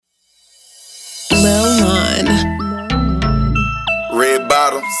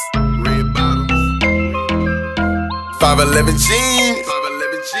511 jeans.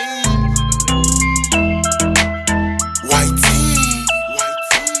 White tee.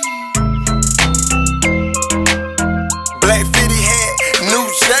 Black fitted hat, new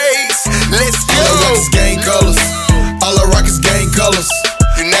shades. Let's go. All I rock is gang colors. All I rock is gang colors.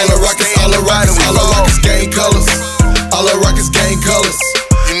 All I rock is all I rock is all I rock is gang colors. All I rock is gang colors.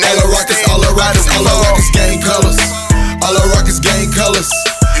 All I rock is all I rock is all I rock is gang colors. All I rock is gang colors.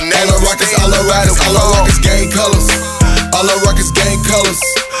 All I rock is all I rock is all I rock is gang colors. All I rock is gang colors.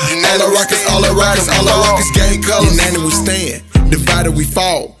 All I rock is all I rock is all I rock is gang colors. United we stand, divided we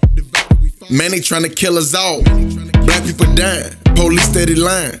fall. Man, they tryna kill us all. Black people dying, police steady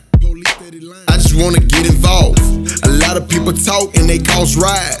lying. I just wanna get involved. A lot of people talk and they cause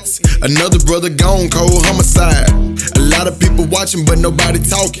riots. Another brother gone, cold homicide. A lot of people watching but nobody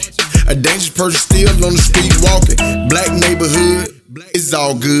talking. A dangerous person still on the street walking. Black neighborhood, it's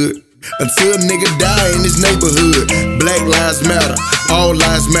all good until a nigga die in his neighborhood. Black lives matter, all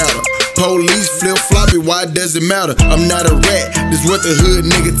lives matter. Police flip floppy, why does it matter? I'm not a rat, this what the hood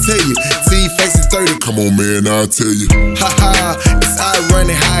nigga tell you. See facing 30, come on man, I'll tell you. Haha, it's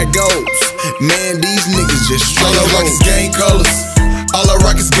ironic how it goes. Man, these niggas just straight. All I rock is gang colors. All I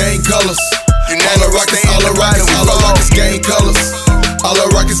rock is gang colors. All I rock is all I rock is all I rock is gang colors. All I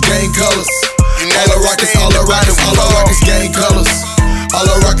rock is gang colors. All I rock is all I rock is all I rock is gang colors. All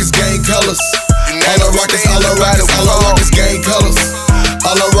I rock is gang colors. All I rock is all I rock is all I rock is gang colors.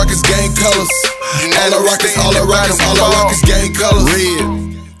 All I rock is gang colors. All I rock is all I rock is all I rock is gang colors. Red,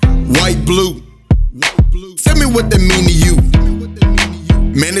 white, blue. Tell me what that mean to you.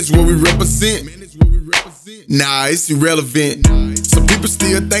 Man, it's what we represent. Nah, it's irrelevant. Some people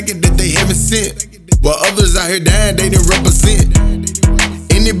still thinking that they haven't sent, while others out here dying, they didn't represent.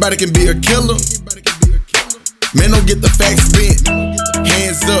 Anybody can be a killer. Man, don't get the facts bent.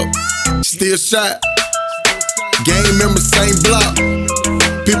 Hands up, still shot. Gang members, same block.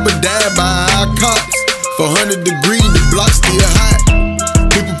 People died by our cops. 400 degrees, the block still hot.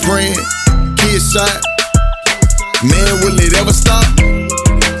 People praying, kids shot. Man, will it ever stop?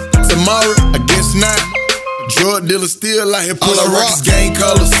 Tomorrow, I guess not. Drug dealers still out here pulling rocks. All I rock is gang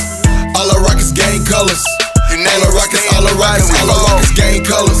colors. All I rock is gang colors. All I rock is all I rock is all I rock is gang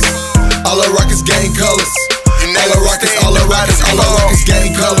colors. All I rock is gang colors. All I rock is all I rock is all I rock is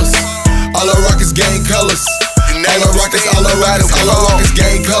gang colors. All I rock is gang colors. All I rock is all I rock is all I rock is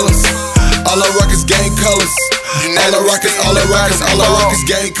gang colors. All I rock is gang colors. All I rock is all I rock is all I rock is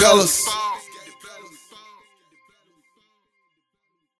gang colors.